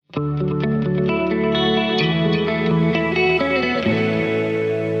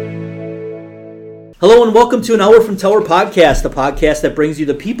Hello and welcome to an Hour from Tower podcast, the podcast that brings you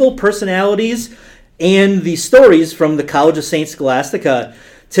the people, personalities, and the stories from the College of St. Scholastica.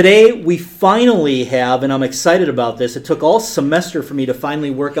 Today we finally have, and I'm excited about this, it took all semester for me to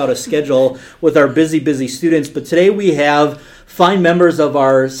finally work out a schedule with our busy students, but today we have fine members of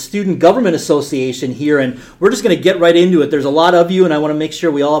our Student Government Association here, and we're just going to get right into it. There's a lot of you, and I want to make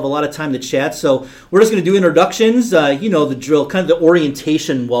sure we all have a lot of time to chat, so we're just going to do introductions, you know the drill, kind of the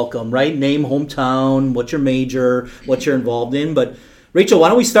orientation welcome, right? Name, hometown, what's your major, what you're involved in, but Rachel, why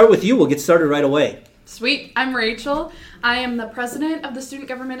don't we start with you? We'll get started right away. Sweet. I'm Rachel. I am the president of the Student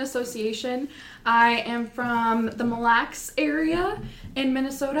Government Association. I am from the Mille Lacs area in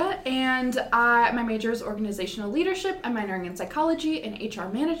Minnesota, and my major is organizational leadership. I'm minoring in psychology and HR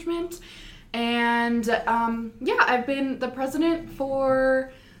management. And I've been the president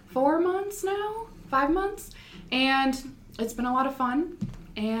for 5 months, and it's been a lot of fun,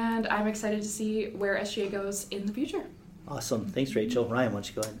 and I'm excited to see where SGA goes in the future. Awesome. Thanks, Rachel. Ryan, why don't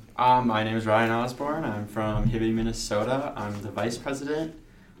you go ahead? My name is Ryan Osborne. I'm from Hibbing, Minnesota. I'm the vice president.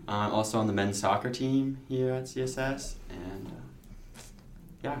 I'm also on the men's soccer team here at CSS. And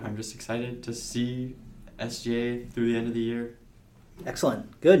I'm just excited to see SGA through the end of the year.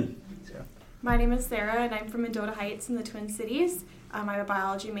 Excellent. Good. Sarah. My name is Sarah, and I'm from Mendota Heights in the Twin Cities. I'm a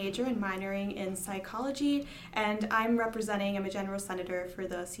biology major and minoring in psychology, and I'm a general senator for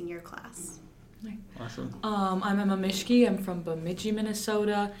the senior class. Awesome. I'm Emma Mischke. I'm from Bemidji,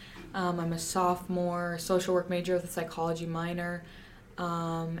 Minnesota. I'm a sophomore social work major with a psychology minor.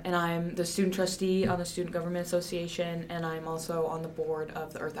 And I'm the student trustee on the Student Government Association, and I'm also on the board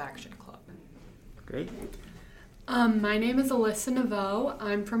of the Earth Action Club. Great. My name is Alyssa Naveau.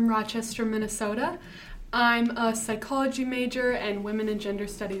 I'm from Rochester, Minnesota. I'm a psychology major and women and gender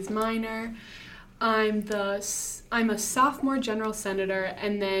studies minor. I'm a sophomore general senator,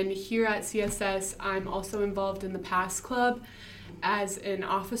 and then here at CSS, I'm also involved in the PASS Club as an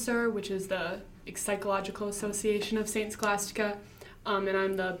officer, which is the Psychological Association of St. Scholastica, and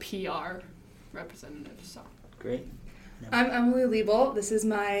I'm the PR representative. So Great. I'm Emily Liebel. This is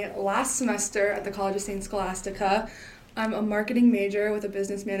my last semester at the College of St. Scholastica. I'm a marketing major with a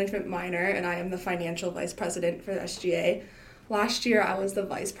business management minor, and I am the financial vice president for the SGA. Last year, I was the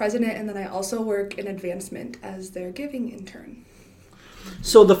vice president, and then I also work in advancement as their giving intern.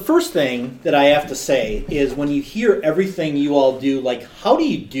 So the first thing that I have to say is when you hear everything you all do, like, how do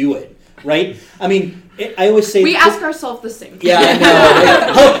you do it, right? I mean, I always say... We ask ourselves the same thing. Yeah, I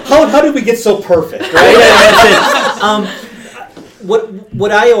know. How did we get so perfect, right?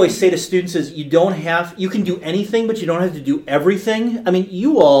 What I always say to students is you can do anything, but you don't have to do everything. I mean,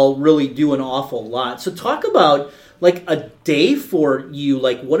 you all really do an awful lot. So talk about... like a day for you,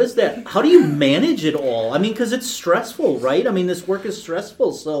 like what is that? How do you manage it all? I mean, because it's stressful, right? I mean, this work is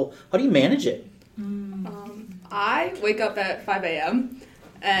stressful, so how do you manage it? I wake up at 5 a.m.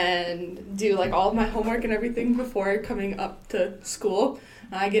 and do like all of my homework and everything before coming up to school.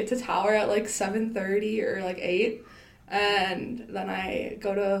 I get to Tower at like 7:30 or like 8, and then I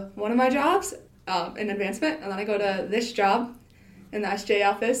go to one of my jobs in advancement, and then I go to this job in the SJ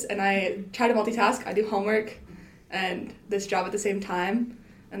office, and I try to multitask. I do homework and this job at the same time,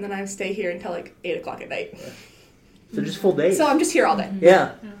 and then I stay here until like 8 o'clock at night. Yeah. So just full days. So I'm just here all day.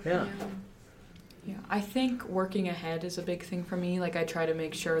 Yeah. I think working ahead is a big thing for me. Like I try to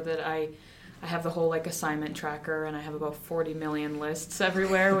make sure that I have the whole like assignment tracker, and I have about 40 million lists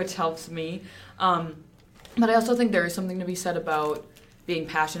everywhere, which helps me. But I also think there is something to be said about being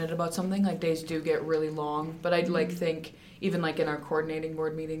passionate about something. Like days do get really long, but I'd like think even like in our coordinating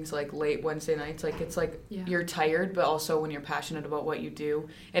board meetings, like late Wednesday nights, like it's like you're tired, but also when you're passionate about what you do,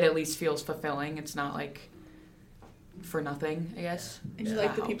 it at least feels fulfilling. It's not like for nothing, I guess. And you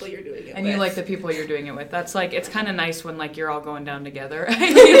like the people you're doing it with. And you like the people you're doing it with. That's like, it's kind of nice when like you're all going down together.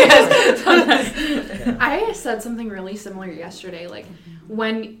 I said something really similar yesterday. Like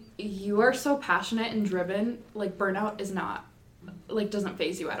when you are so passionate and driven, like burnout is not, like doesn't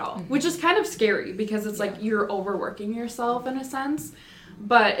faze you at all, which is kind of scary because it's like you're overworking yourself in a sense,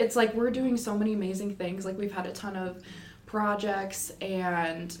 but it's like we're doing so many amazing things. Like we've had a ton of projects,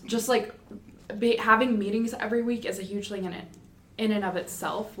 and just like having meetings every week is a huge thing in and of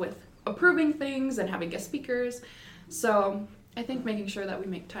itself, with approving things and having guest speakers. So I think making sure that we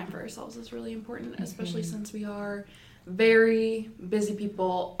make time for ourselves is really important, especially since we are very busy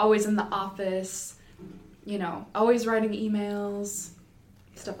people, always in the office, you know, always writing emails,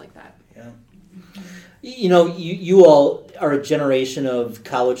 stuff like that. Yeah. You know, you all are a generation of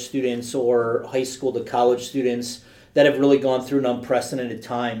college students or high school to college students that have really gone through an unprecedented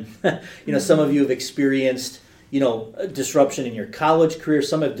time. You know, some of you have experienced, disruption in your college career.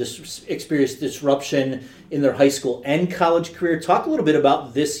 Some have experienced disruption in their high school and college career. Talk a little bit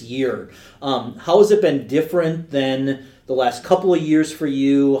about this year. How has it been different than the last couple of years for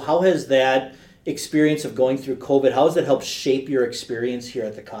you? How has that experience of going through COVID, how has that helped shape your experience here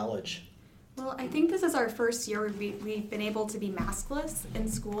at the college? Well, I think this is our first year where we've been able to be maskless in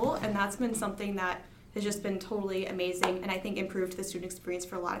school, and that's been something that has just been totally amazing and I think improved the student experience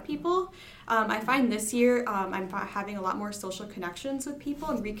for a lot of people. I find this year I'm having a lot more social connections with people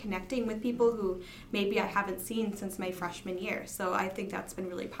and reconnecting with people who maybe I haven't seen since my freshman year. So I think that's been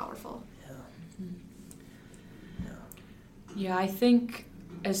really powerful. Yeah, I think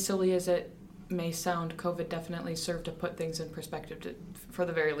as silly as it may sound, COVID definitely served to put things in perspective for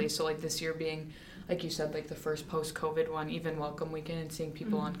the very least. So like this year being, like you said, like the first post-COVID one, even welcome weekend and seeing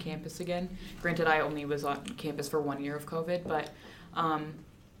people on campus again. Granted, I only was on campus for 1 year of COVID, but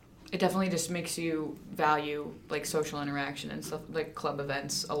it definitely just makes you value like social interaction and stuff like club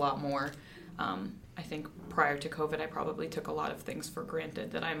events a lot more. I think prior to COVID, I probably took a lot of things for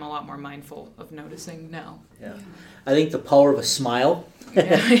granted that I'm a lot more mindful of noticing now. Yeah. I think the power of a smile,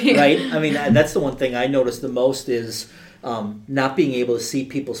 right? I mean, that's the one thing I noticed the most is not being able to see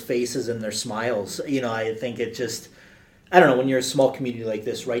people's faces and their smiles. I think it just, I don't know, when you're a small community like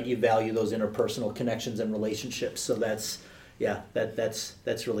this, right, you value those interpersonal connections and relationships. So that's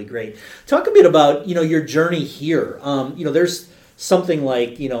really great. Talk a bit about, your journey here. There's something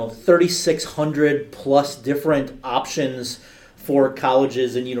like 3,600 plus different options for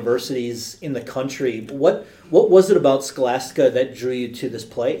colleges and universities in the country. What was it about Scholastica that drew you to this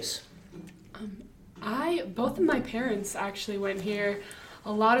place? Both of my parents actually went here.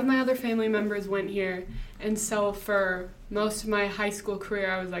 A lot of my other family members went here, and so for most of my high school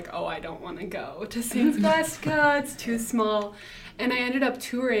career, I was like, I don't want to go to St. Scholastica. It's too small. And I ended up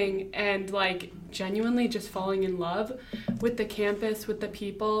touring and like genuinely just falling in love with the campus, with the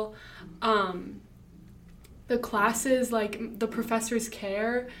people, the classes, like the professors'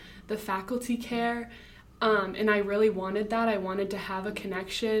 care, the faculty care, and I really wanted that. I wanted to have a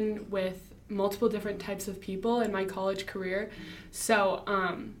connection with multiple different types of people in my college career. So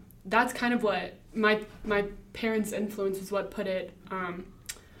that's kind of what my parents' influence is what put it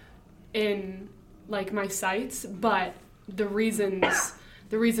in like my sights, but the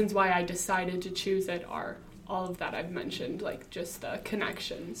reasons why I decided to choose it are all of that I've mentioned, like just the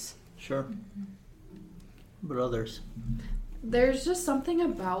connections. Sure. But others? There's just something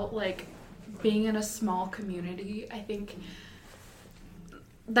about like being in a small community, I think,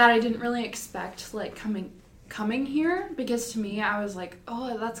 that I didn't really expect like coming here, because to me I was like,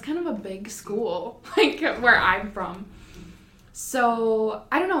 that's kind of a big school, like where I'm from. So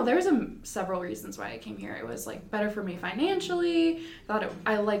I don't know, there's several reasons why I came here. It was like better for me financially.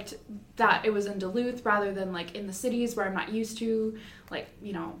 I liked that it was in Duluth rather than like in the cities where I'm not used to, like,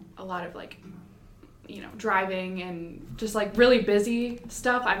 a lot of like, driving and just like really busy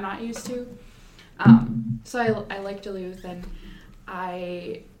stuff I'm not used to. So I like Duluth, and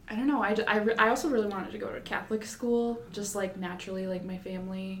I don't know, I also really wanted to go to a Catholic school, just like naturally, like my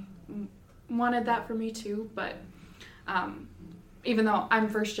family wanted that for me too, but even though I'm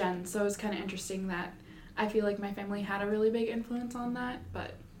first gen, so it's kind of interesting that I feel like my family had a really big influence on that,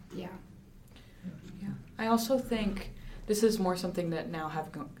 but yeah. I also think this is more something that now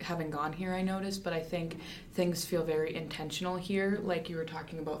having gone here I noticed, but I think things feel very intentional here, like you were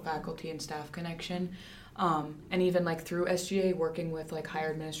talking about faculty and staff connection, and even like through SGA working with like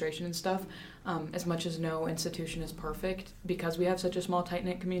higher administration and stuff, as much as no institution is perfect, because we have such a small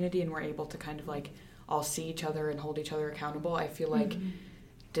tight-knit community and we're able to kind of like all see each other and hold each other accountable, I feel like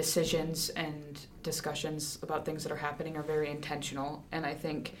decisions and discussions about things that are happening are very intentional. And I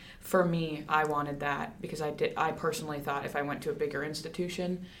think for me, I wanted that because I personally thought if I went to a bigger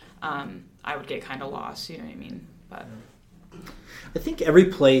institution, I would get kind of lost, you know what I mean? But I think every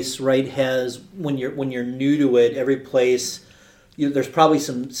place, right, has, when you're new to it, every place, there's probably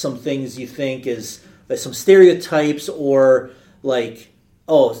some things you think is some stereotypes, or like,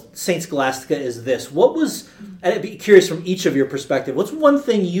 St. Scholastica is this. What was, and I'd be curious from each of your perspective, what's one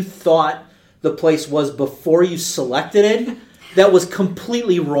thing you thought the place was before you selected it that was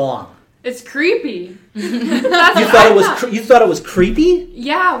completely wrong? It's creepy. You thought it was creepy?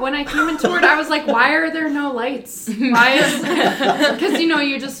 Yeah, when I came and toured, I was like, why are there no lights? Why is, because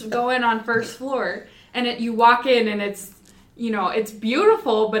you just go in on first floor and you walk in and it's, it's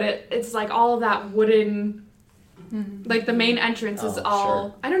beautiful, but it's like all of that wooden Like the main entrance is all.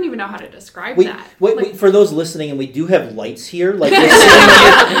 Sure. I don't even know how to describe that. Wait, for those listening, and we do have lights here. Like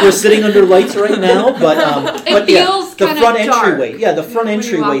we're sitting under lights right now, but it feels the kind front of dark. entryway. Yeah, the front when you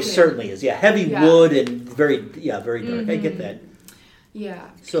entryway walk in. certainly is. Yeah, heavy wood and very dark. I get that. Yeah.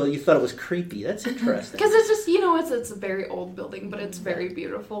 So you thought it was creepy. That's interesting. Because it's just, it's a very old building, but it's very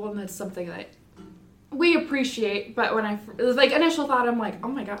beautiful, and it's something that we appreciate. But when it was like initial thought, I'm like, oh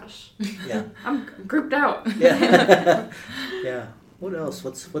my gosh, Yeah. I'm grouped out. Yeah. Yeah. What else?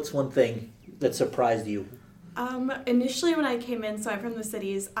 What's one thing that surprised you? Initially when I came in, so I'm from the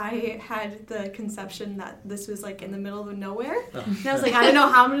cities, I had the conception that this was like in the middle of nowhere. And I was like, I don't know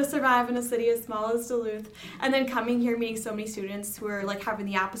how I'm going to survive in a city as small as Duluth. And then coming here, meeting so many students who are like having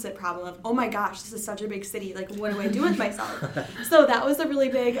the opposite problem of, oh my gosh, this is such a big city. Like, what do I do with myself? So that was a really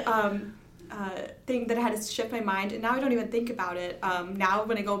big thing that I had to shift my mind, and now I don't even think about it. Now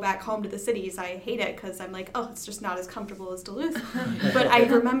when I go back home to the cities, I hate it because I'm like, oh, it's just not as comfortable as Duluth. But I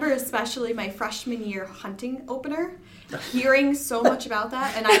remember especially my freshman year hunting opener, hearing so much about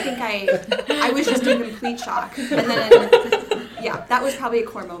that, and I think I was just in complete shock. And then, yeah, that was probably a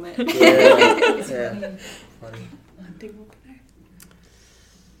core moment. Yeah. Funny. Hunting opener.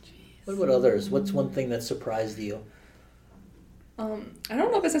 What about others? What's one thing that surprised you? I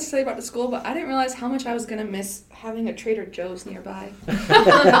don't know if it's necessarily about the school, but I didn't realize how much I was gonna miss having a Trader Joe's nearby.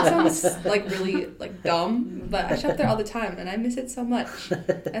 That sounds like really dumb, but I shop there all the time and I miss it so much.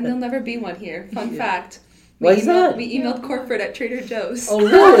 And there'll never be one here. Fun fact. Why is that? We emailed corporate at Trader Joe's. Oh,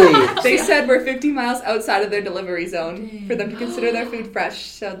 really? They said we're 50 miles outside of their delivery zone for them to consider their food fresh,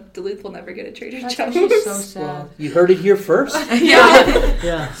 so Duluth will never get a Trader That's Joe's. actually so sad. Well, you heard it here first.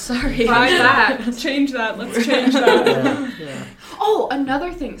 Yeah. Sorry. Try that. Change that. Let's change that. Yeah. Oh,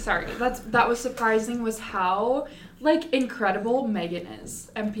 another thing. Sorry, that was surprising was how incredible Megan is.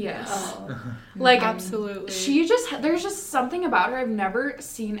 MPS. Oh. Absolutely. There's just something about her. I've never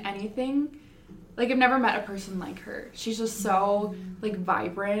seen anything. I've never met a person like her. She's just so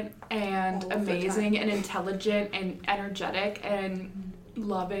vibrant and amazing and intelligent and energetic and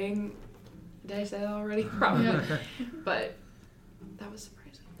loving. Did I say that already? Probably. Yeah. But that was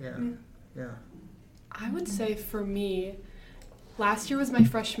surprising. Yeah. I would say for me, last year was my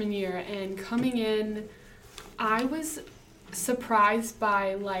freshman year, and coming in, I was surprised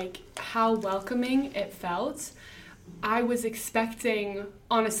by how welcoming it felt. I was expecting,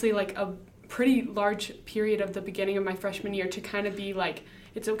 honestly, a pretty large period of the beginning of my freshman year to kind of be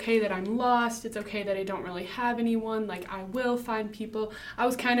it's okay that I'm lost, it's okay that I don't really have anyone, I will find people. I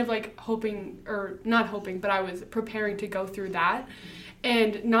was kind of hoping, or not hoping, but I was preparing to go through that.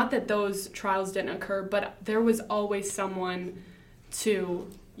 And not that those trials didn't occur, but there was always someone to,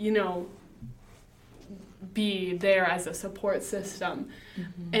 be there as a support system.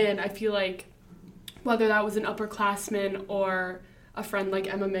 Mm-hmm. And I feel whether that was an upperclassman or a friend like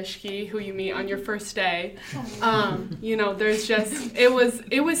Emma Mishke, who you meet on your first day, there's just,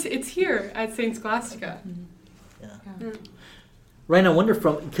 it's here at St. Scholastica. Yeah. Ryan, I wonder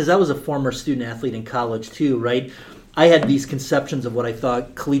because I was a former student athlete in college too, right? I had these conceptions of what I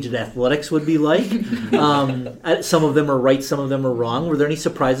thought collegiate athletics would be like. Some of them are right, some of them are wrong. Were there any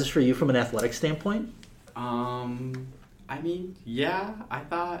surprises for you from an athletic standpoint?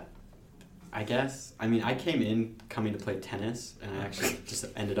 I came in coming to play tennis, and I actually just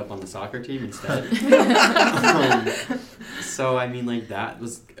ended up on the soccer team instead. That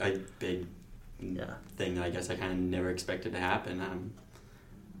was a big thing that I guess I kind of never expected to happen.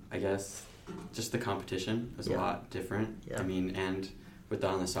 I guess just the competition was a lot different. Yeah. And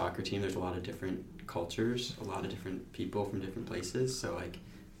on the soccer team, there's a lot of different cultures, a lot of different people from different places. So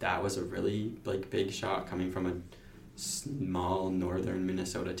that was a really big shock coming from a small northern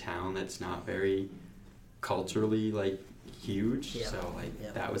Minnesota town that's not very culturally huge. Yeah. So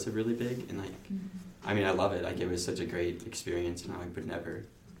that was a really big, and I love it. It was such a great experience, and I would never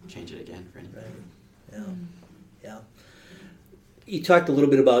change it again for anything. Right. Yeah. You talked a little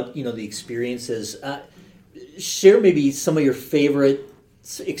bit about the experiences. Share maybe some of your favorite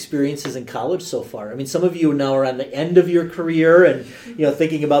experiences in college so far. Some of you now are on the end of your career and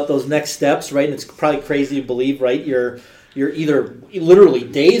thinking about those next steps, right? And it's probably crazy to believe, right? You're either literally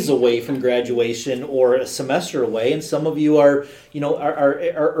days away from graduation or a semester away, and some of you are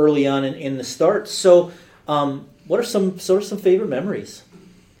early on in the start. So, what are some favorite memories?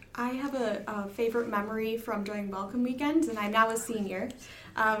 I have a favorite memory from during welcome weekends, and I'm now a senior.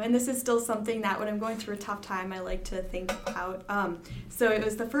 And this is still something that when I'm going through a tough time, I like to think about. So it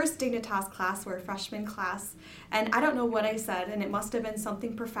was the first Dignitas class, or freshman class, and I don't know what I said, and it must have been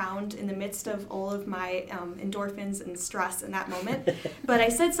something profound in the midst of all of my endorphins and stress in that moment. But I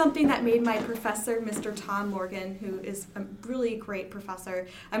said something that made my professor, Mr. Tom Morgan, who is a really great professor,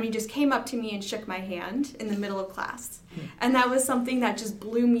 just came up to me and shook my hand in the middle of class. And that was something that just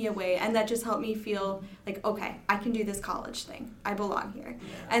blew me away, and that just helped me feel like, okay, I can do this college thing. I belong here.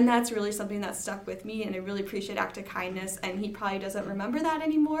 And that's really something that stuck with me, and I really appreciate Act of Kindness, and he probably doesn't remember that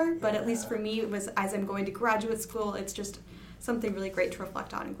anymore, but at least for me, it was, as I'm going to graduate school, it's just something really great to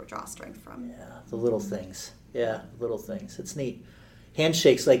reflect on and draw strength from. Yeah, the little things. Yeah, little things. It's neat.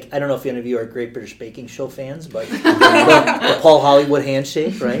 Handshakes, I don't know if any of you are Great British Baking Show fans, but the Paul Hollywood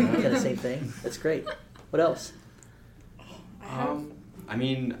handshake, right? Kind of same thing. That's great. What else?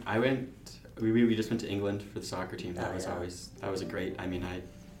 We just went to England for the soccer team. That was a great.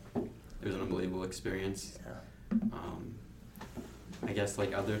 It was an unbelievable experience. Yeah. I guess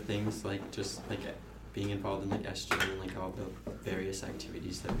other things just being involved in SG and all the various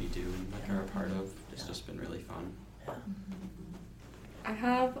activities that we do and are a part of. It's just been really fun. Yeah. I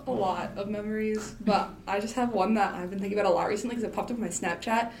have a lot of memories, but I just have one that I've been thinking about a lot recently because it popped up in my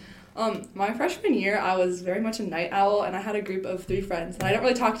Snapchat. My freshman year, I was very much a night owl, and I had a group of 3 friends that I don't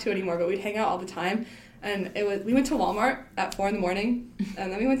really talk to anymore, but we'd hang out all the time. And we went to Walmart at 4 a.m,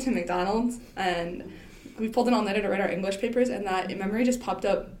 and then we went to McDonald's, and we pulled an all-nighter to write our English papers, and that memory just popped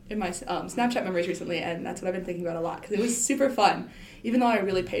up in my Snapchat memories recently, and that's what I've been thinking about a lot, because it was super fun, even though I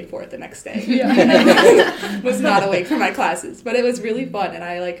really paid for it the next day. Yeah. Was not awake for my classes, but it was really fun, and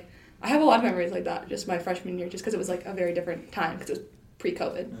I have a lot of memories like that, just my freshman year, just because it was a very different time, because it was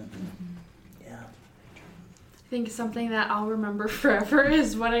pre-COVID. Mm-hmm. Yeah. I think something that I'll remember forever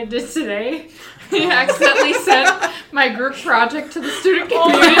is what I did today. I accidentally sent my group project to the student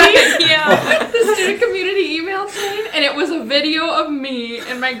community. The student community email chain, and it was a video of me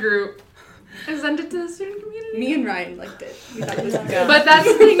and my group. I sent it to the student community. Me and Ryan liked it. We thought it was good. But that's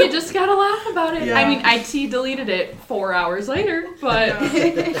the thing, you just gotta laugh about it. Yeah. IT deleted it 4 hours later, but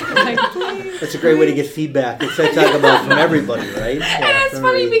That's a great way to get feedback. It's I talk about from everybody, right? Yeah, and it's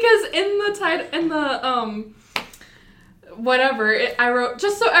funny because in the I wrote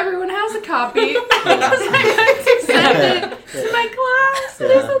just so everyone has a copy because I meant to send it to my class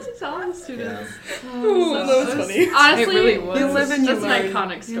and I sent it to all the students. Ooh, that was funny. Honestly, It really was. you live and you that's an learn.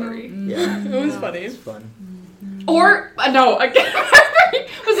 iconic story. Yeah. It was funny. It's fun. Or no, again,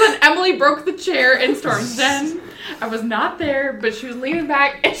 was when Emily broke the chair in Storm's Den. I was not there, but she was leaning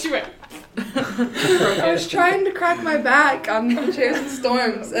back and she went. I was trying to crack my back on the chairs and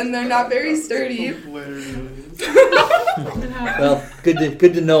Storms, and they're not very sturdy. Well, good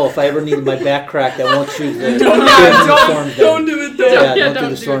to know. If I ever need my back cracked, I won't choose the Don't do it. Don't do don't the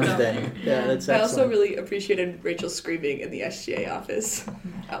do Storms it. Den. Yeah, that's I excellent. also really appreciated Rachel screaming in the SGA office.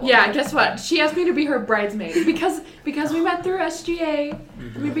 Yeah, guess what? She asked me to be her bridesmaid because we met through SGA.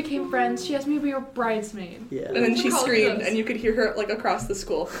 We became friends. She asked me to be her bridesmaid. Yeah. And then she College screamed, does. and you could hear her across the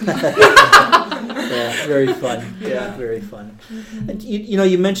school. Yeah, very fun. Yeah, very fun. And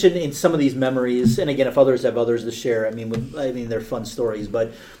you mentioned in some of these memories, and again, if others have others to share, they're fun stories.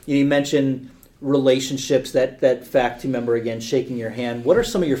 But you mentioned relationships. That fact team member again, shaking your hand. What are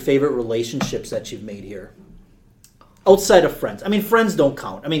some of your favorite relationships that you've made here? Outside of friends. Friends don't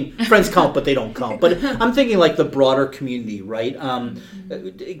count. Friends count, but they don't count. But I'm thinking the broader community, right?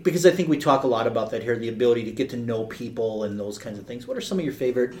 Because I think we talk a lot about that here, the ability to get to know people and those kinds of things. What are some of your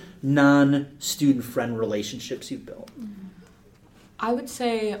favorite non-student friend relationships you've built? I would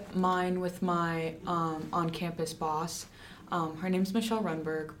say mine with my on-campus boss. Her name's Michelle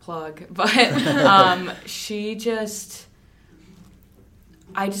Runberg, plug. But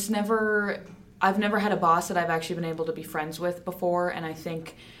I've never had a boss that I've actually been able to be friends with before, and I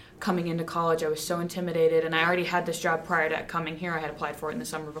think coming into college I was so intimidated, and I already had this job prior to coming here. I had applied for it in the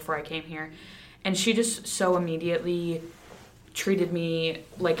summer before I came here, and she just so immediately treated me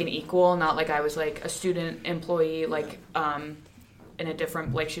like an equal, not like I was a student employee, in a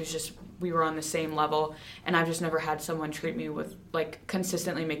different, she was just, we were on the same level, and I've just never had someone treat me with,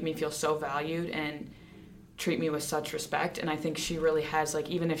 consistently make me feel so valued and treat me with such respect, and I think she really has,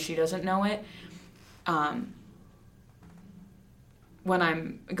 even if she doesn't know it, when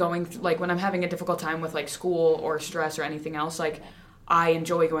I'm going when I'm having a difficult time with school or stress or anything else, I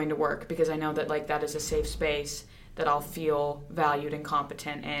enjoy going to work because I know that that is a safe space that I'll feel valued and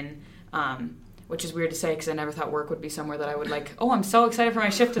competent in, which is weird to say because I never thought work would be somewhere that I would I'm so excited for my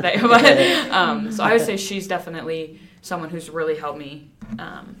shift today. But so I would say she's definitely someone who's really helped me,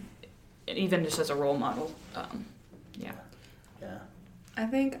 even just as a role model. Yeah. I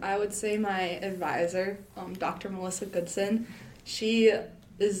think I would say my advisor, Dr. Melissa Goodson. She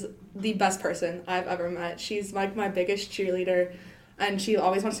is the best person I've ever met. She's like my biggest cheerleader, and she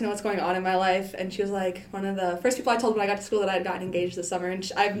always wants to know what's going on in my life. And she was like one of the first people I told when I got to school that I had gotten engaged this summer.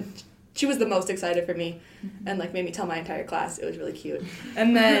 And she was the most excited for me, and like made me tell my entire class. It was really cute.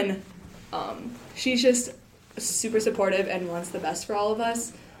 And then she's just super supportive and wants the best for all of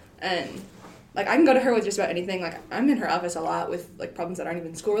us. And like I can go to her with just about anything. Like I'm in her office a lot with like problems that aren't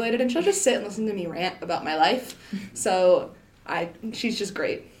even school related, and she'll just sit and listen to me rant about my life. So she's just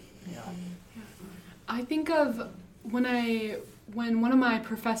great. Yeah. I think of when one of my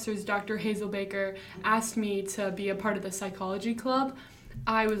professors, Dr. Hazel Baker, asked me to be a part of the psychology club,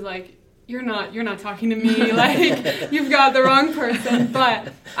 I was like, you're not talking to me, like you've got the wrong person.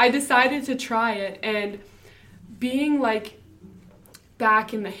 But I decided to try it, and being like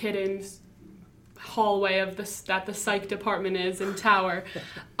back in the hidden hallway of that the psych department is in Tower,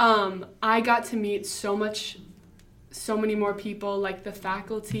 I got to meet so many more people, like the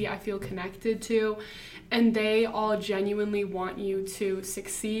faculty I feel connected to, and they all genuinely want you to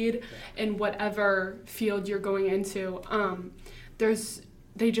succeed in whatever field you're going into.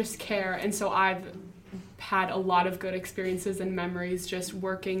 They just care, and so I've had a lot of good experiences and memories just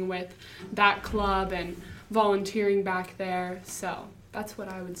working with that club and volunteering back there. So that's what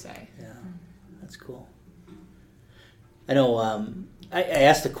I would say. Yeah, that's cool. I know I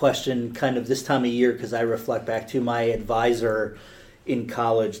asked the question kind of this time of year because I reflect back to my advisor in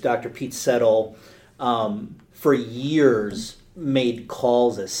college, Dr. Pete Settle, for years made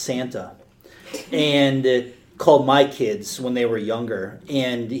calls as Santa and called my kids when they were younger.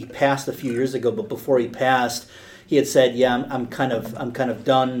 And he passed a few years ago, but before he passed, he had said, "Yeah, I'm kind of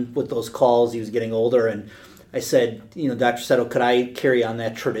done with those calls." He was getting older, and I said, Dr. Settle, could I carry on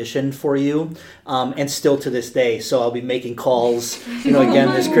that tradition for you? And still to this day, so I'll be making calls, again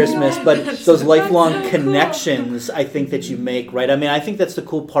this Christmas. But those lifelong connections, I think that you make, right? I mean, I think that's the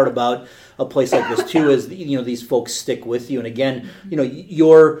cool part about a place like this too, is these folks stick with you. And again,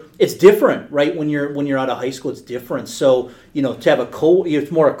 it's different, right? When you're out of high school, it's different. So to have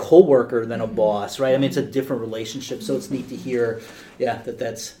it's more a coworker than a boss, right? I mean, it's a different relationship. So it's neat to hear. Yeah,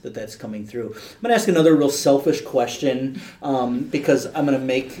 that's coming through. I'm going to ask another real selfish question because I'm going to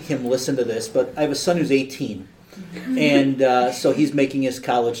make him listen to this. But I have a son who's 18, and so he's making his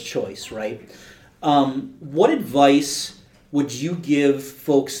college choice, right? What advice would you give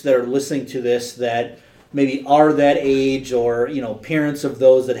folks that are listening to this that maybe are that age, or parents of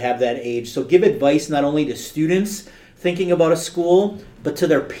those that have that age? So give advice not only to students thinking about a school, but to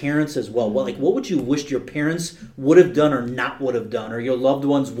their parents as well. What would you wish your parents would have done or not would have done, or your loved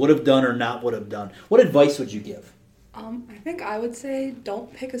ones would have done or not would have done? What advice would you give? I think I would say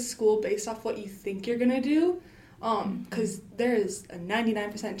don't pick a school based off what you think you're going to do, because there is a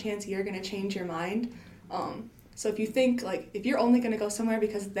 99% chance you're going to change your mind. So if you think, if you're only going to go somewhere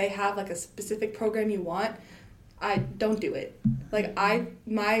because they have, a specific program you want, don't do it.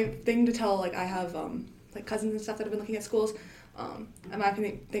 My thing to tell, I have, cousins and stuff that have been looking at schools, and my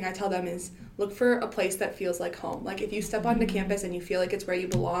thing I tell them is look for a place that feels like home. If you step onto campus and you feel like it's where you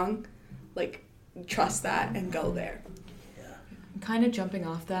belong, trust that and go there. Yeah. Kind of jumping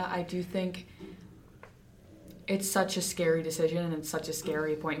off that, I do think it's such a scary decision, and it's such a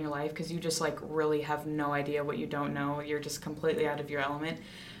scary point in your life because you just really have no idea what you don't know. You're just completely out of your element.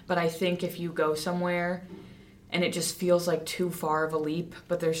 But I think if you go somewhere and it just feels too far of a leap,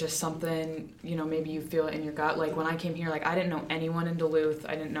 but there's just something, maybe you feel it in your gut. When I came here, I didn't know anyone in Duluth.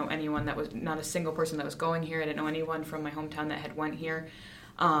 I didn't know anyone that was, not a single person that was going here. I didn't know anyone from my hometown that had went here.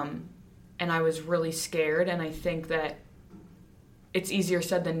 And I was really scared, and I think that it's easier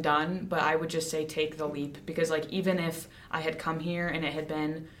said than done, but I would just say take the leap, because even if I had come here and it had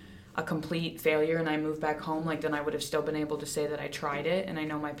been a complete failure and I moved back home, then I would have still been able to say that I tried it, and I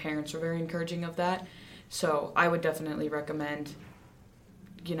know my parents were very encouraging of that. So I would definitely recommend,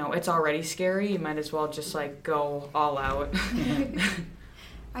 it's already scary, you might as well just go all out.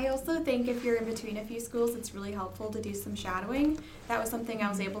 I also think if you're in between a few schools, it's really helpful to do some shadowing. That was something I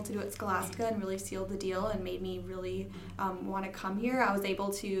was able to do at Scholastica and really sealed the deal and made me really want to come here. I was able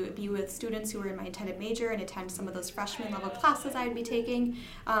to be with students who were in my intended major and attend some of those freshman level classes I'd be taking.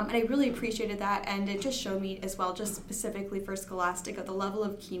 And I really appreciated that, and it just showed me as well, just specifically for Scholastica, the level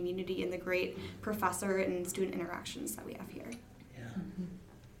of community and the great professor and student interactions that we have here. Yeah.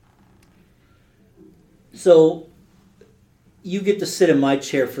 So you get to sit in my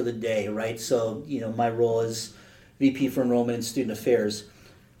chair for the day, right? So, my role is VP for Enrollment and Student Affairs.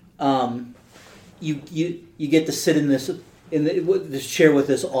 You get to sit in this chair with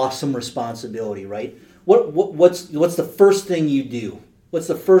this awesome responsibility, right? What's the first thing you do What's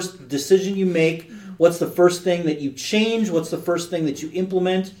the first decision you make? What's the first thing that you change? What's the first thing that you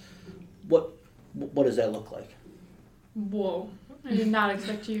implement? What does that look like? Whoa. I did not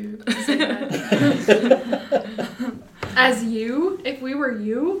expect you to say that. As you? If we were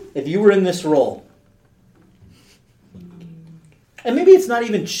you? If you were in this role. And maybe it's not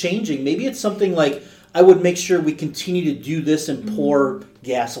even changing. Maybe it's something like, I would make sure we continue to do this and pour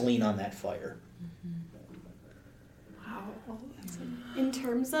gasoline on that fire. In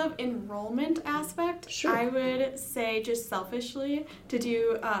terms of enrollment aspect, Sure. I would say just selfishly to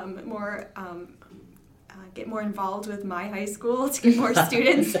do get more involved with my high school to get more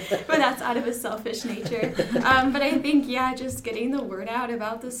students, but that's out of a selfish nature. But I think, just getting the word out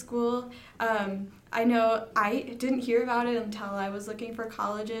about the school. I know I didn't hear about it until I was looking for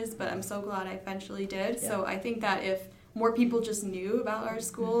colleges, but I'm so glad I eventually did. Yeah. So I think that if more people just knew about our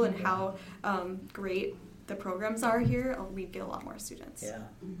school and how great the programs are here, we'd get a lot more students. Yeah.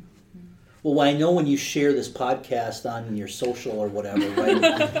 Well, I know when you share this podcast on your social or whatever, right?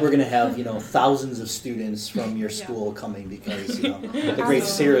 We're going to have, thousands of students from your school coming because, the great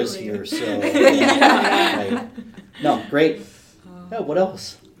Sarah's here. So, right. No, great. Yeah, what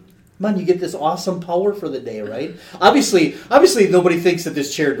else? Come on, you get this awesome power for the day, right? Obviously, nobody thinks that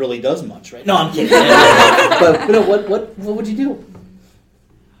this chair really does much, right? No, I'm kidding. But what would you do?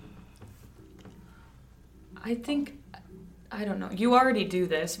 I think, I don't know, you already do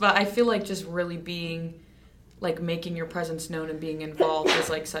this, but I feel like just really being, making your presence known and being involved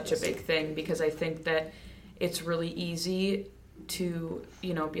is, such a big thing, because I think that it's really easy to,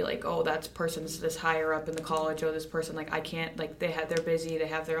 be like, oh, that person's this higher up in the college, or this person, I can't, they're busy, they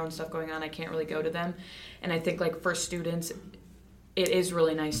have their own stuff going on, I can't really go to them. And I think, for students, it is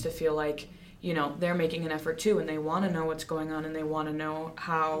really nice to feel like, they're making an effort too, and they want to know what's going on, and they want to know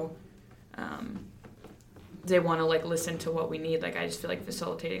how, they want to listen to what we need. I just feel like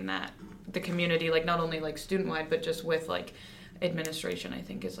facilitating that, the community, not only student wide, but just with administration, I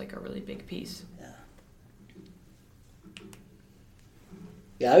think is a really big piece.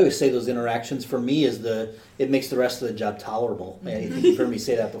 Yeah, I always say those interactions for me it makes the rest of the job tolerable. I think you've heard me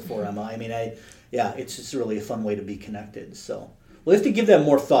say that before, Emma. I mean, it's just really a fun way to be connected. So we'll have to give that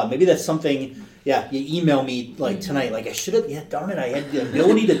more thought. Maybe that's something. Yeah, you email me tonight. I should have. Yeah, darn it, I had the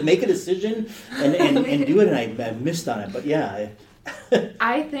ability to make a decision and do it, and I missed on it. But yeah,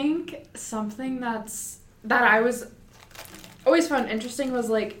 I think something that I was always found interesting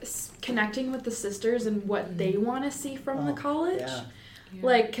was connecting with the sisters and what they want to see from the college. Yeah.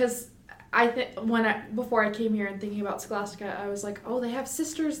 Because I think before I came here and thinking about Scholastica, I was like, oh, they have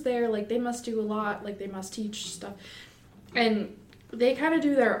sisters there. They must do a lot. They must teach stuff, and they kind of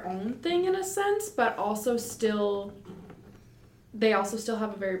do their own thing in a sense, but also they also still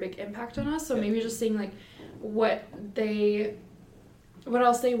have a very big impact on us. So maybe just seeing what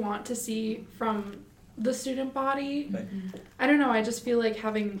else they want to see from the student body. Right. I don't know. I just feel like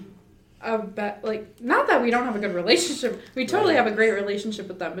having not that we don't have a good relationship. We totally have a great relationship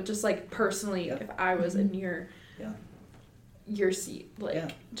with them, but just personally, if I was in your seat,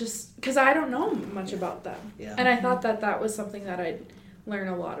 just because I don't know much about them. Yeah. And I thought that was something that I'd learn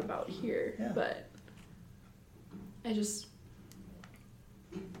a lot about here, but I just,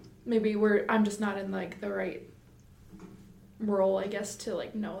 I'm just not in the right role, I guess, to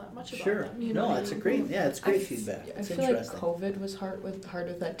know that much about them. You know, that's great feedback. I feel like COVID was hard with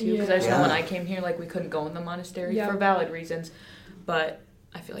that too, because I just know when I came here, we couldn't go in the monastery for valid reasons, but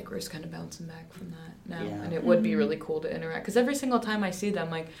I feel like we're just kind of bouncing back from that now, and it would be really cool to interact, because every single time I see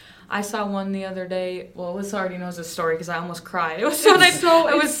them, I saw one the other day, well, Alyssa already knows the story because I almost cried. It was so nice.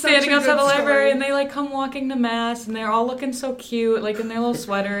 I was standing outside the library, and they come walking to mass, and they're all looking so cute, in their little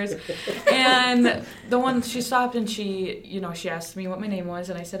sweaters, and the one, she stopped and she asked me what my name was,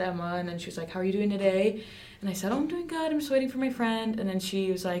 and I said Emma, and then she was like, how are you doing today? And I said, oh, I'm doing good, I'm just waiting for my friend. And then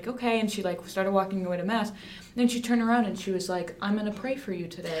she was like, okay, and she started walking away to mass. And then she turned around and she was like, I'm gonna pray for you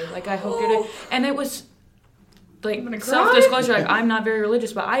today. I hope you're doing. And it was self-disclosure, I'm not very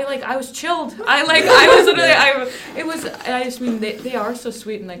religious, but I was chilled. I was literally, I just mean, they are so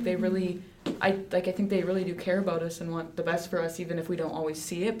sweet, and they really, I think they really do care about us and want the best for us, even if we don't always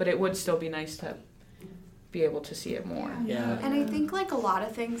see it, but it would still be nice to be able to see it more. Yeah. And I think a lot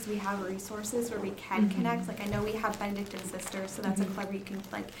of things we have resources where we can connect. I know we have Benedictine sisters, so that's a club where you can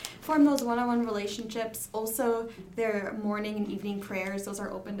form those one-on-one relationships. Also, their morning and evening prayers, those are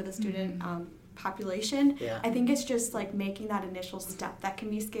open to the student population. Yeah. I think it's just making that initial step that can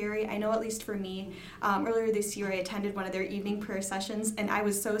be scary. I know, at least for me, earlier this year I attended one of their evening prayer sessions, and I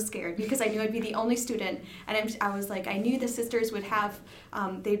was so scared because I knew I'd be the only student, and I was I knew the sisters would have,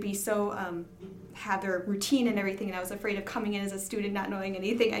 they'd be so have their routine and everything, and I was afraid of coming in as a student not knowing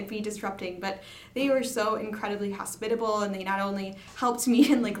anything, I'd be disrupting. But they were so incredibly hospitable, and they not only helped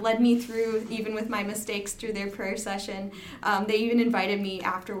me and like led me through even with my mistakes through their prayer session, they even invited me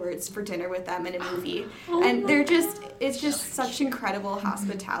afterwards for dinner with them and a movie. And it's just such incredible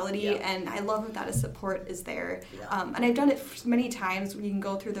hospitality, and I love that a support is there. And I've done it many times when you can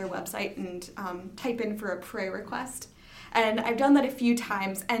go through their website and type in for a prayer request. And I've done that a few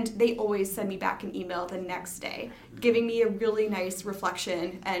times, and they always send me back an email the next day, giving me a really nice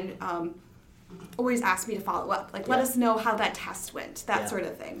reflection, and always ask me to follow up. Like, let us know how that test went, that sort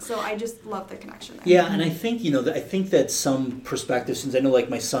of thing. So I just love the connection there. Yeah, and I think, I think that some perspectives, since I know, like,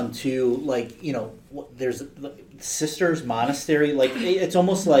 my son, too, like, there's sisters, monastery, like, it's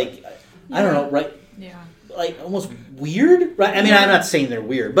almost like, I don't know, right? Yeah. Like, almost weird, right? I mean, I'm not saying they're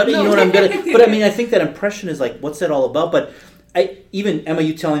weird, but you know what I'm getting. But I mean, I think that impression is like, what's that all about? But even Emma,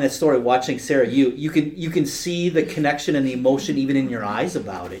 you telling that story, watching Sarah, you can see the connection and the emotion even in your eyes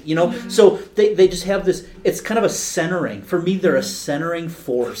about it. So they just have this. It's kind of a centering. For me, they're a centering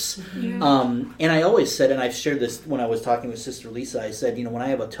force. Yeah. And I always said, and I've shared this when I was talking with Sister Lisa. I said, when I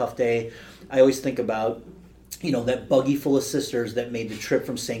have a tough day, I always think about, that buggy full of sisters that made the trip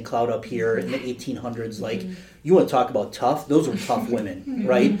from St. Cloud up here in the 1800s. Like, you want to talk about tough? Those were tough women,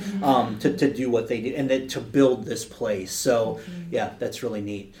 right? To do what they did and then to build this place. So, yeah, that's really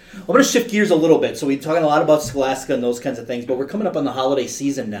neat. I'm going to shift gears a little bit. So we're talking a lot about Scholastica and those kinds of things, but we're coming up on the holiday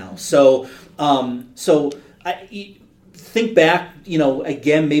season now. So, I think back,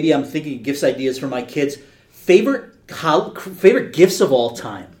 again, maybe I'm thinking gifts ideas for my kids. Favorite gifts of all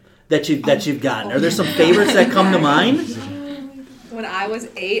time that you've gotten? Are there some favorites that come to mind? When I was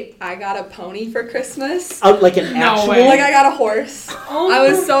 8, I got a pony for Christmas. Like an actual? Like I got a horse. I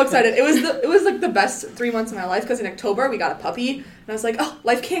was so excited. It was like the best 3 months of my life, because in October we got a puppy, and I was like, oh,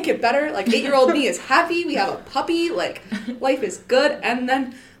 life can't get better. Like 8-year-old me is happy. We have a puppy. Like life is good. And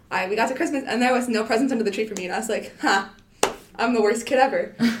then we got to Christmas, and there was no presents under the tree for me, and I was like, I'm the worst kid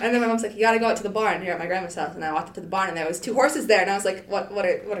ever. And then my mom's like, you gotta go out to the barn here at my grandma's house. And I walked up to the barn, and there was 2 horses there. And I was like, what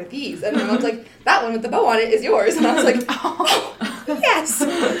are these? And my mom's like, that one with the bow on it is yours. And I was like, oh, yes.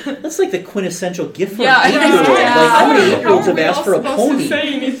 That's like the quintessential gift for an 8-year-old. Like, how many 8-year-olds have asked for a pony?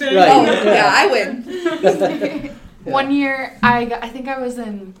 Right. Oh, yeah, I win. One year, I think I was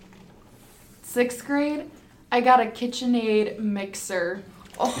in 6th grade. I got a KitchenAid mixer.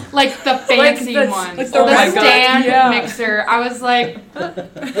 Like the fancy one. Like the stand mixer. I was like,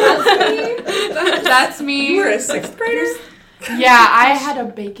 that's me. You were a 6th grader? Yeah, I had a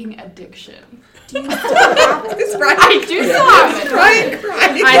baking addiction. Do you still have this, Ryan? I do still have it.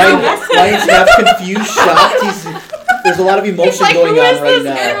 Ryan's half confused, shocked. There's a lot of emotion going on right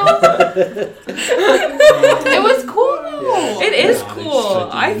now. It was cool though. It is cool.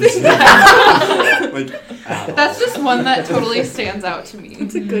 I think that. That's just one that totally stands out to me.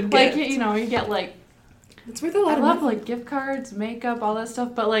 It's a good gift. Like, you get like, it's worth a lot of money. I love like gift cards, makeup, all that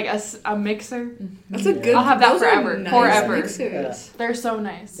stuff, but like a mixer. That's a good. I'll have that forever. Nice forever. Mixers. They're so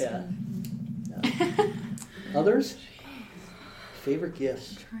nice. Yeah. Others? Favorite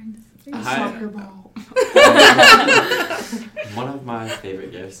gifts? A soccer ball. One of my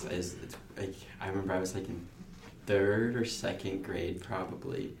favorite gifts is, I remember I was like in 3rd or 2nd grade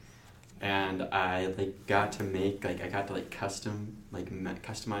probably, and I got to make customize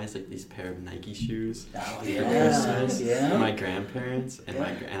like these pair of Nike shoes for Christmas for my grandparents, and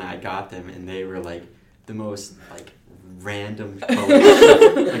I got them, and they were like the most like random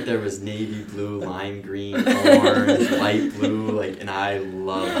colors. Like there was navy blue, lime green, orange, light blue, and I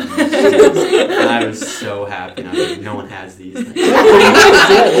loved these shoes. And I was so happy. And I was like, no one has these. They're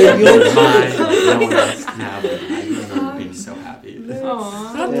mine. No one else can have them. I remember being so happy. That's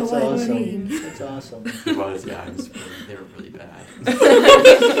awesome. That's awesome. It was, yeah. They were really bad.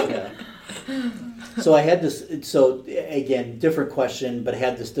 So I had this. So again, different question, but I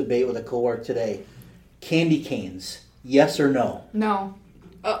had this debate with a coworker today. Candy canes. Yes or no? No.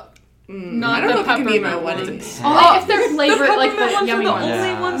 I don't know if it can be in my wedding. Only if they're flavored, like the yummy ones. The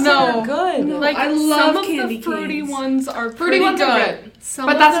only ones that are good. Like I love some candy of the fruity canes. ones are fruity ones good. Are good. Some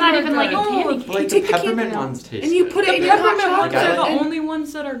but of that's them not are even like a good. candy cane. Like the peppermint ones taste and you good. put it in The your hot peppermint ones chocolate. are the only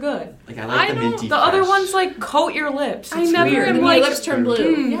ones that are good. Like I like the minty The other fresh. ones like coat your lips. I It's never weird. am And like, your lips turn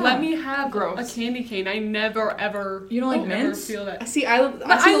blue. Let me have Gross. a candy cane. I never ever. You don't like ever mints? feel that. See, I see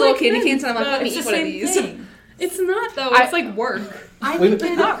I the little like candy mints, canes, and I'm like, but let me it's eat the one of same these. Thing. It's not though. I- It's like work. I think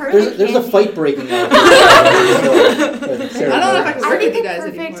they're the perfect There's a candy. fight breaking out. I don't know if I can I work think with you they're guys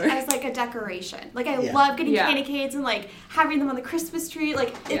perfect anymore. as like a decoration. Like I Yeah. love getting Yeah. candy canes and like having them on the Christmas tree.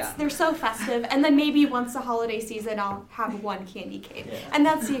 Like Yeah. they're so festive. And then maybe once the holiday season, I'll have one candy cane, Yeah. and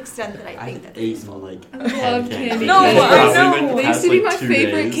that's the extent that I I think that. ate more like I love candy. No, canes. I know. They used to be my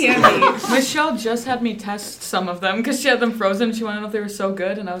favorite candy. Michelle just had me test some of them because she had them frozen. She wanted to know if they were so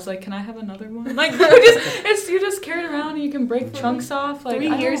good, and I was like, "Can I have another one?" Like you just carry it around and you can break chunks off. Like 3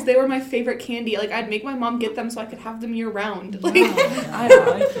 I years, don't- they were my favorite candy. Like I'd make my mom get them so I could have them year round. Like I don't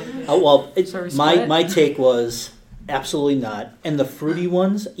like it. Well, So we my split? take was absolutely not, and the fruity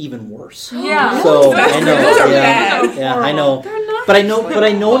ones even worse. Yeah. So I know, Those are yeah, bad. yeah, I know. They're not. But I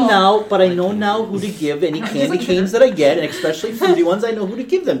know now who to give any candy canes that I get, and especially fruity ones. I know who to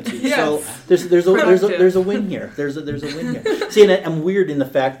give them to. Yes. So there's a win here. There's a win here. See, and I'm weird in the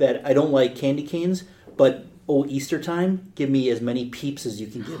fact that I don't like candy canes, but Easter time, give me as many peeps as you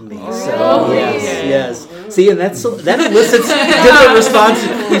can give me. So Oh, yes. See, and that elicits different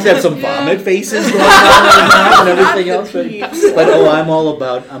responses. He's had some vomit faces going on right now and everything else. But I'm all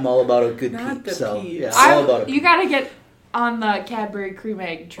about a good Not peep. the So peeps. yeah, I'm all about a You gotta get on the Cadbury cream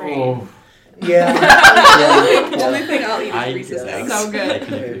egg train. Oh, Yeah. The only thing I'll eat I- is Reese's yeah. eggs. So good. I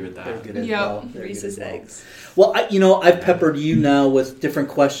can agree with They're that. good as Yep. well. They're good Reese's as well. eggs. Well, I've peppered you now with different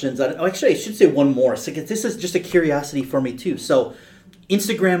questions. Actually, I should say one more. So this is just a curiosity for me too. So,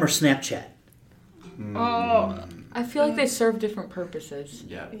 Instagram or Snapchat? Oh. I feel like they serve different purposes.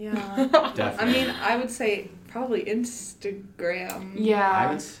 Yeah, Yeah. definitely. I mean, I would say probably Instagram. I Yeah.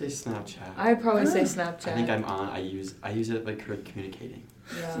 would say Snapchat. I'd probably say Snapchat. I think I'm on. I use it like for communicating.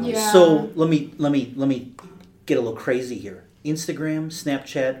 Yeah. Yeah. So let me get a little crazy here. Instagram,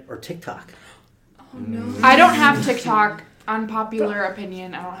 Snapchat, or TikTok? Oh no. I don't have TikTok. Unpopular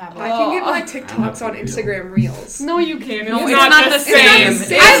opinion. I don't have I it. can get my I'm TikToks on not Instagram Reels. No, you can't. No, It's it's not the It's same. not the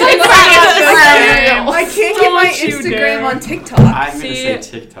same. I I can't get my Don't you Instagram dare. on TikTok. I'm See, gonna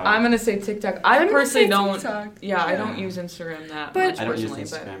say TikTok. I'm gonna say TikTok. I I'm gonna personally say don't. TikTok. Yeah, I Yeah. don't use Instagram that But- much I don't use personally.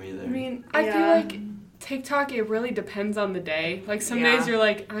 Instagram either. I mean, I feel yeah. like TikTok, it really depends on the day. Like some Yeah. days you're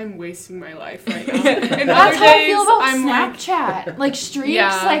like, I'm wasting my life right now. But And That's other how I days feel about I'm like, Snapchat. Like streaks.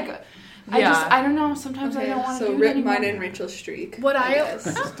 Yeah. Like Yeah. I don't know. Sometimes I Okay, don't want to so do it rip anymore. mine and Rachel's streak. What I- guess.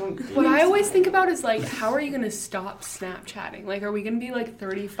 Just don't do what it. I always think about is like, how are you gonna stop Snapchatting? Like, are we gonna be like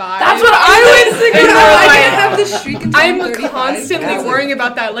 35? That's what I was thinking. And No, I'm I like, can't have the streak until I'm I'm 35. constantly Yeah. worrying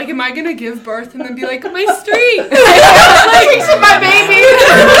about that. Like, am I gonna give birth and then be like, my streak? My baby.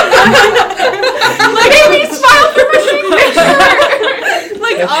 Like, baby, smile for my streak picture.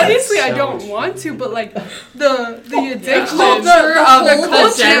 Like, obviously I so don't true. want to, but like the addiction, culture of the the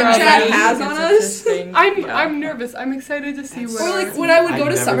culture Snapchat of it. has on us. I'm nervous. I'm excited to see That's where. Or like when I would go I've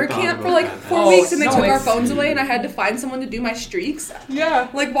to never summer thought camp for about like that. 4 Oh, weeks and they no, took our it's- phones away and I had to find someone to do my streaks. yeah.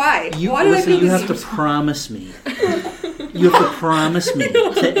 Like why? You Why did I do you this? have to promise me. You have to promise me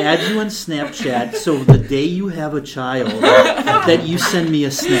to add you on Snapchat so the day you have a child that you send me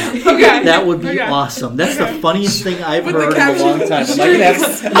a snap. Okay. That would be Okay. awesome. That's the funniest thing I've With the heard in a caption, long time.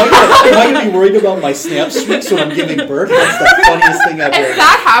 Am I gonna be worried about my snap streaks when I'm giving birth? That's the funniest thing I've If heard.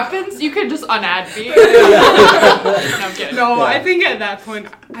 that happens, you could just unadd me. No, I'm kidding. No, Yeah. I think at that point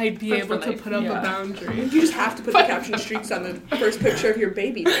I'd be For able to life, put up yeah. a boundary. You just have to put the caption streaks on the first picture of your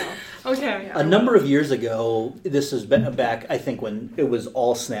baby now. Okay. A number of years ago, this is back, I think, when it was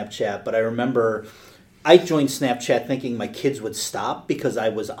all Snapchat, but I remember I joined Snapchat thinking my kids would stop because I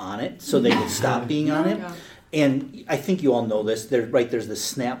was on it, so they would stop being on it. Yeah. And I think you all know this. There's the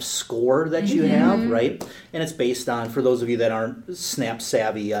Snap score that you have, right? And it's based on, for those of you that aren't Snap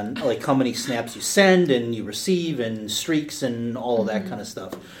savvy, on like how many snaps you send and you receive and streaks and all of that kind of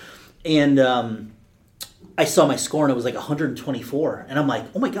stuff. And I saw my score and it was like 124, and I'm like,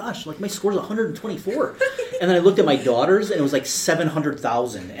 oh my gosh, like my score's 124. And then I looked at my daughter's and it was like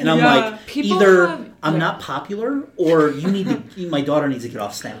 700,000, and I'm Yeah. like, People either have, I'm like- not popular or you need to. My daughter needs to get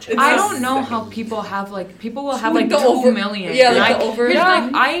off Snapchat. I don't know how people have people will have Like like the 2 over- million. yeah, And like I, the over- here's Yeah. the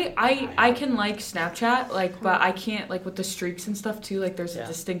thing, I can like Snapchat, like, but I can't like with the streaks and stuff too. Like, there's Yeah. a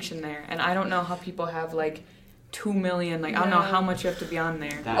distinction there, and I don't know how people have like 2 million. Like, I don't know Yeah. how much you have to be on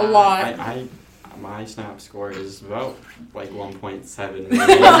there. That- A lot. My Snap score is about like 1.7 That's million.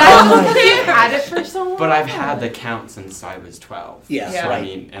 because you've had it for so long. But I've had the count since I was 12. Yes, Yeah. So right. I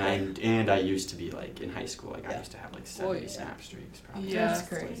mean, and I used to be like in high school. Like I Yeah. used to have like 70 yeah. Snap streaks. Probably. Yeah. That's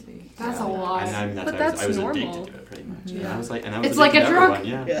crazy. That's Yeah. a lot. And I mean, But I that's was normal. addicted to it pretty much. Yeah. And I was like, and I was It's like a addicted to drug.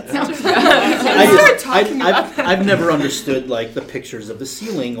 everyone, Yeah. Start talking about I've never understood like the pictures of the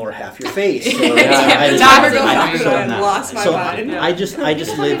ceiling or half your face. Or, Yeah. I just- Never go I back do to so that. now. Lost my So mind. I just Tell me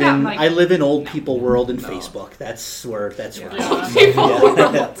live that, in Mike. I live in old people's people world and Facebook. That's where Yeah. People world.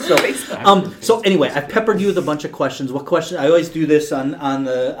 Yeah. So anyway, I've peppered you with a bunch of questions. What question? I always do this on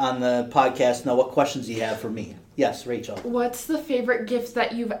the podcast. Now, what questions do you have for me? Yes, Rachel. What's the favorite gift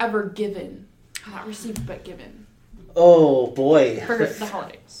that you've ever given? Not received, but given. Oh boy. For the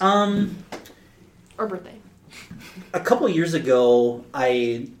holidays. Or birthday. A couple of years ago,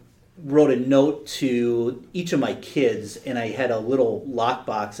 I wrote a note to each of my kids, and I had a little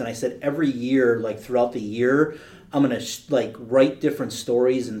lockbox, and I said every year, like throughout the year, I'm gonna write different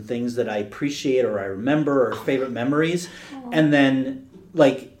stories and things that I appreciate or I remember or favorite memories, and then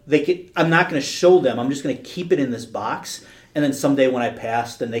I'm not gonna show them. I'm just gonna keep it in this box. And then someday when I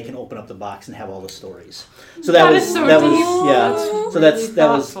pass, then they can open up the box and have all the stories. So that was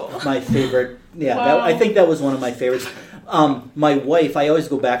my favorite. Yeah, Wow. I think that was one of my favorites. My wife, I always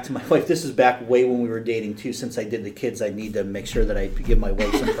go back to my wife. This is back way when we were dating too. Since I did the kids, I need to make sure that I give my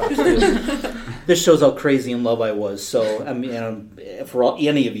wife some props too. This shows how crazy in love I was. So I mean, for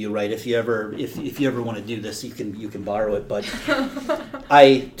any of you, right? If you ever want to do this, you can borrow it. But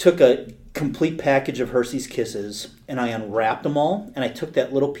I took a complete package of Hershey's Kisses, and I unwrapped them all, and I took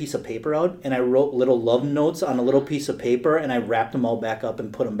that little piece of paper out, and I wrote little love notes on a little piece of paper, and I wrapped them all back up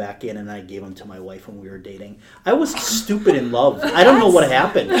and put them back in, and I gave them to my wife when we were dating. I was stupid in love. I don't know what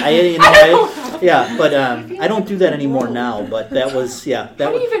happened. I don't do that anymore now, but that was, How do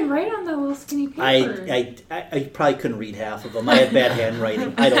you even write on that little skinny paper? I probably couldn't read half of them. I had bad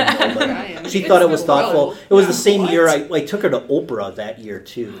handwriting. I don't know, Brian, but she thought it was thoughtful. It was the same What? year I took her to Oprah that year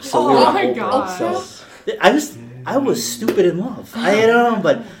too. So we were Oh on my Oprah. gosh. So I was stupid in love. I don't know,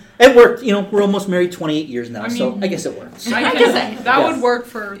 but it worked. You know, we're almost married 28 years now, so I guess it works. That Yeah. would work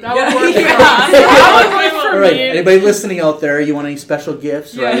for Yeah. that would work for All right, me. anybody listening out there, you want any special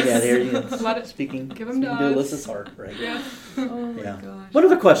gifts? Right? Yes. Yeah, there you go. Let it- Speaking, give 'em to to us. Alyssa's heart, right? Yeah. Oh my Yeah. gosh. What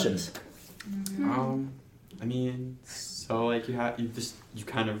other questions? I mean, so like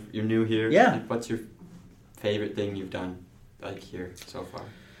you're new here. Yeah. Like, what's your favorite thing you've done like here so far?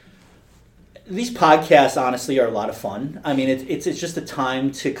 These podcasts, honestly, are a lot of fun. I mean, it's just a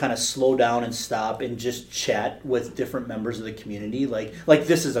time to kind of slow down and stop and just chat with different members of the community. Like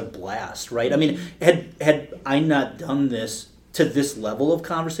this is a blast, right? I mean, had I not done this to this level of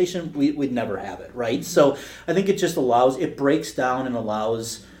conversation, we'd never have it, right? So I think it just it breaks down and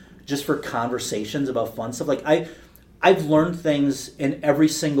allows just for conversations about fun stuff. Like I've learned things in every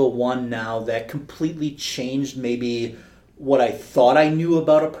single one now that completely changed maybe what I thought I knew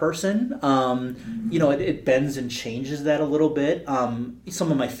about a person. It bends and changes that a little bit.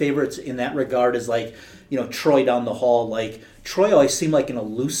 Some of my favorites in that regard is Troy down the hall. Like Troy always seemed like an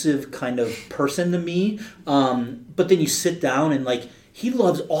elusive kind of person to me. But then you sit down and he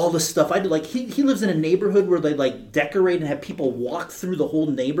loves all the stuff. He lives in a neighborhood where they decorate and have people walk through the whole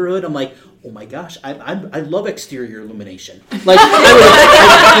neighborhood. I'm like, oh my gosh, I love exterior illumination.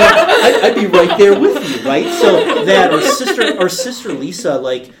 I'd be right there with you, right? So that or sister Lisa,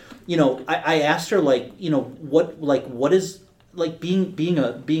 I asked her what is being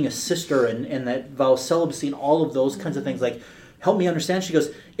a sister and that vow of celibacy and all of those kinds of things. Help me understand. She goes,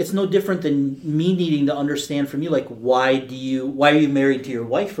 it's no different than me needing to understand from you, why are you married to your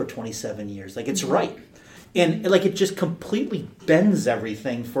wife for 27 years? It's right. And it just completely bends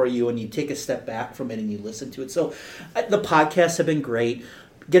everything for you, and you take a step back from it and you listen to it. So the podcasts have been great.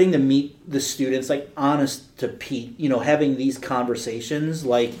 Getting to meet the students, honest to Pete, having these conversations,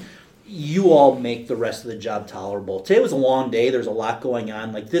 you all make the rest of the job tolerable. Today was a long day. There's a lot going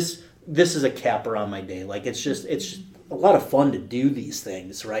on. This is a capper on my day. It's a lot of fun to do these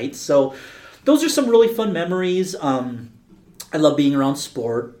things, right? So those are some really fun memories. I love being around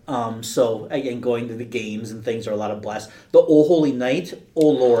sport. So again, going to the games and things are a lot of blast. The Oh Holy Night, oh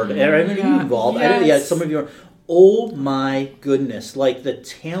Lord, are any of you involved? Yes. Some of you are. Oh my goodness, the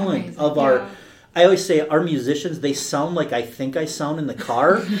talent of our. I always say our musicians, they sound like I think I sound in the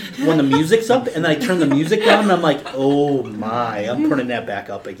car when the music's up, and then I turn the music down, and I'm like, oh my, I'm putting that back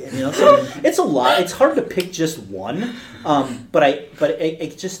up again. So it's a lot. It's hard to pick just one, but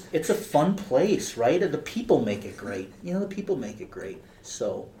it's a fun place, right? The people make it great. The people make it great.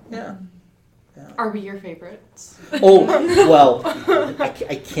 So yeah. Are we your favorites? Oh well,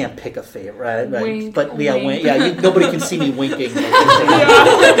 I can't pick a favorite, right? Wink, But wink. Nobody can see me winking.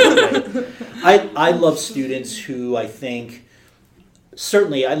 I love students who I think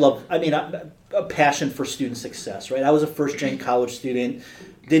certainly a passion for student success, right? I was a first-gen college student,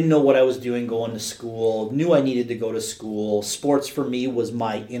 didn't know what I was doing going to school, knew I needed to go to school. Sports for me was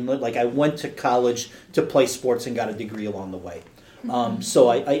my inlet. I went to college to play sports and got a degree along the way. So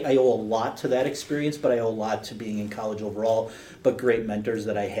I owe a lot to that experience, but I owe a lot to being in college overall, but great mentors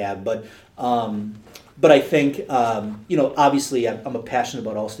that I have. But I think, obviously I'm passionate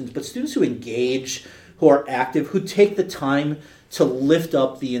about all students, but students who engage, who are active, who take the time to lift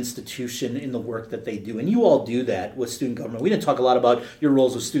up the institution in the work that they do. And you all do that with student government. We didn't talk a lot about your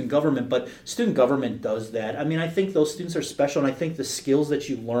roles with student government, but student government does that. I mean, I think those students are special, and I think the skills that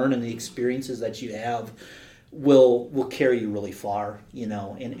you learn and the experiences that you have will carry you really far, in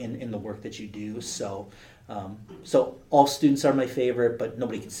the work that you do. So all students are my favorite, but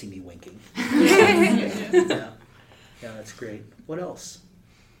nobody can see me winking. Yeah, that's great. What else?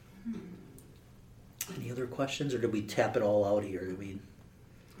 Any other questions, or did we tap it all out here?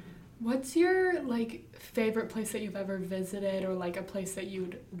 What's your favorite place that you've ever visited, or a place that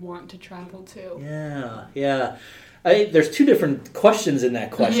you'd want to travel to? Yeah. There's two different questions in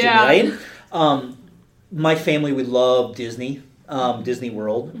that question, right? My family, we love Disney, Disney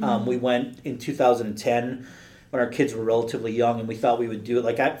World. Mm-hmm. We went in 2010 when our kids were relatively young, and we thought we would do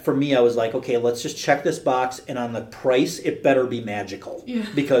it. For me, I was like, okay, let's just check this box, and on the price, it better be magical,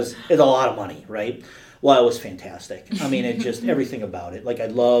 because it's a lot of money, right? Well, it was fantastic. I mean, it just, everything about it. I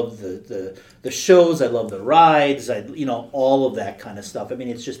love the shows, I love the rides, all of that kind of stuff. I mean,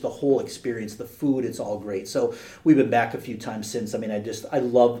 it's just the whole experience, the food, it's all great. So we've been back a few times since. I mean, I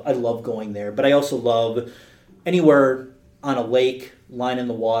love going there. But I also love anywhere on a lake, line in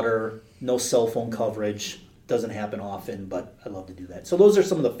the water, no cell phone coverage. Doesn't happen often, but I love to do that. So those are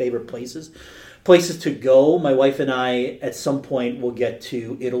some of the favorite places to go. My wife and I, at some point, will get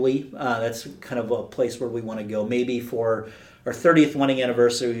to Italy. That's kind of a place where we want to go. Maybe for our 30th wedding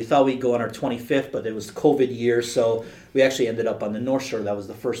anniversary. We thought we'd go on our 25th, but it was the COVID year, so we actually ended up on the North Shore. That was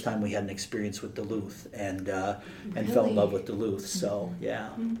the first time we had an experience with Duluth, and fell in love with Duluth. So yeah.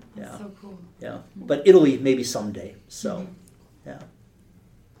 That's so cool. Yeah, but Italy maybe someday. So yeah.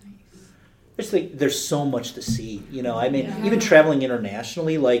 I just think there's so much to see. Even traveling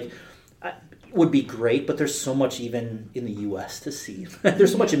internationally, would be great, but there's so much even in the U.S. to see.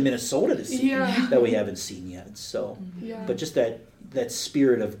 There's so much in Minnesota to see that we haven't seen yet. So, but just that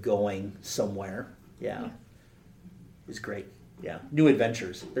spirit of going somewhere, is great. Yeah, new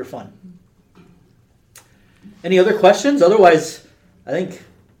adventures, they're fun. Any other questions? Otherwise, I think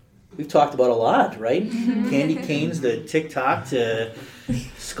we've talked about a lot, right? Candy canes to TikTok to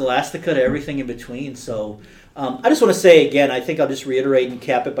Scholastica to everything in between. So I just want to say again, I think I'll just reiterate and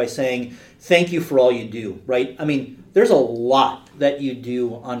cap it by saying thank you for all you do, right? I mean, there's a lot that you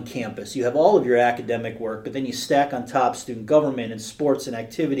do on campus. You have all of your academic work, but then you stack on top student government and sports and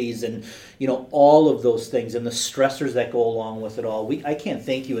activities and, all of those things and the stressors that go along with it all. I can't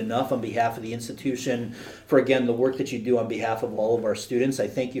thank you enough on behalf of the institution for, again, the work that you do on behalf of all of our students. I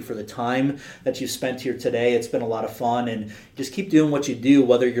thank you for the time that you spent here today. It's been a lot of fun, and just keep doing what you do,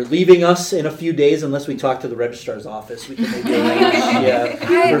 whether you're leaving us in a few days, unless we talk to the registrar's office. We can maybe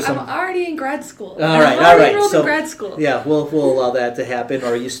arrange. I'm already in grad school. All right. Enrolled in grad school. Yeah, we'll allow that to happen,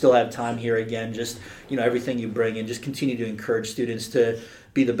 or you still have time here again. Just, everything you bring in, just continue to encourage students to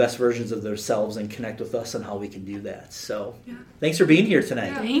be the best versions of themselves and connect with us on how we can do that. So thanks for being here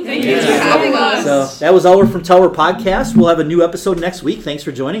tonight. Thank you for having us. So that was Our From Tower podcast. We'll have a new episode next week. Thanks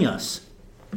for joining us.